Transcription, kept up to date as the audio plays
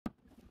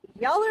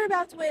Y'all are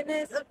about to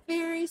witness a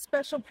very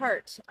special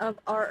part of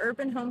our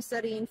urban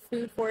homesteading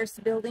food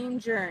forest building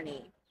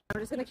journey. I'm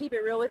just gonna keep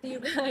it real with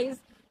you guys.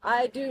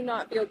 I do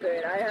not feel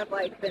good. I have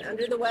been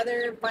under the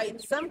weather, fighting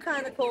some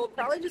kind of cold,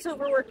 probably just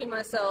overworking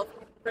myself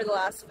for the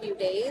last few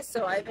days.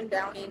 So I've been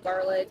downing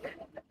garlic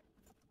and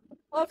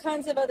all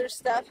kinds of other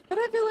stuff, but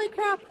I feel like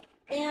crap.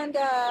 And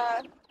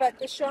but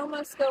the show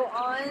must go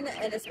on,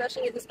 and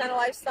especially with this kind of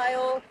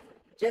lifestyle,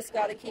 just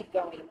got to keep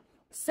going.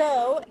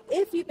 So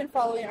if you've been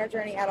following our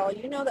journey at all,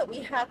 you know that we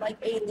have like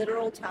a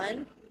literal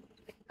ton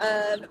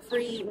of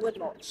free wood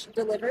mulch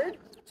delivered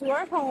to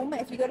our home.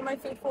 If you go to my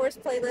food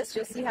forest playlist,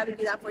 you'll see how to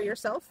do that for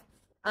yourself.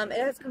 It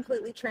has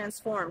completely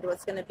transformed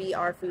what's going to be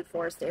our food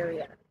forest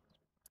area.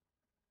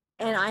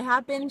 And I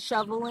have been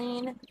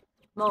shoveling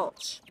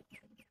mulch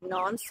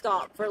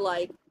nonstop for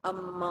like a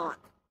month.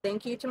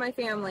 Thank you to my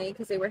family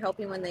because they were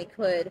helping when they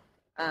could.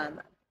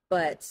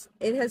 But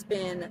it has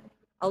been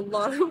a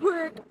lot of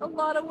work, a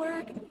lot of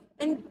work.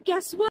 And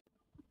guess what?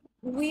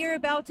 We're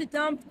about to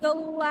dump the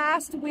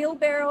last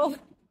wheelbarrow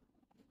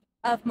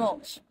of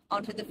mulch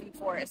onto the food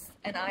forest.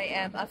 And I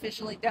am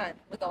officially done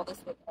with all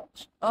this wood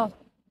mulch. Oh,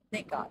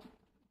 thank God.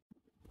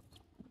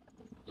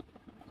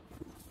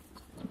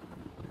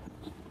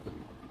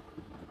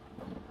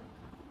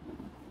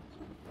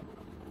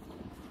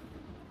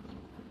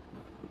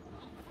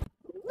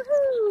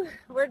 Woohoo!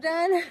 We're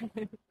done.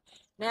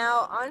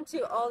 Now on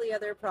to all the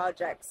other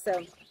projects.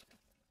 So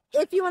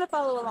if you want to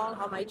follow along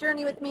on my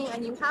journey with me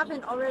and you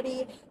haven't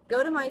already,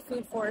 go to my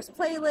food forest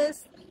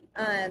playlist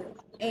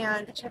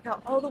and check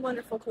out all the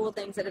wonderful cool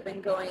things that have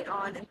been going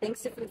on. And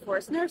thanks to Food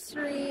Forest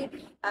Nursery,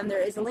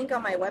 there is a link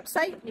on my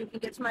website. You can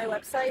get to my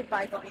website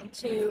by going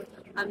to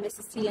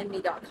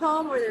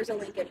mrstandme.com, where there's a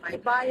link in my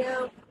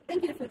bio.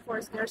 Thank you to Food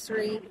Forest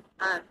Nursery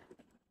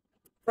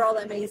for all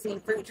the amazing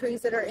fruit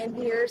trees that are in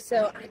here.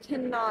 So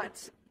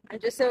I'm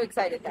just so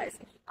excited, guys.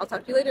 I'll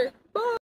talk to you later. Bye.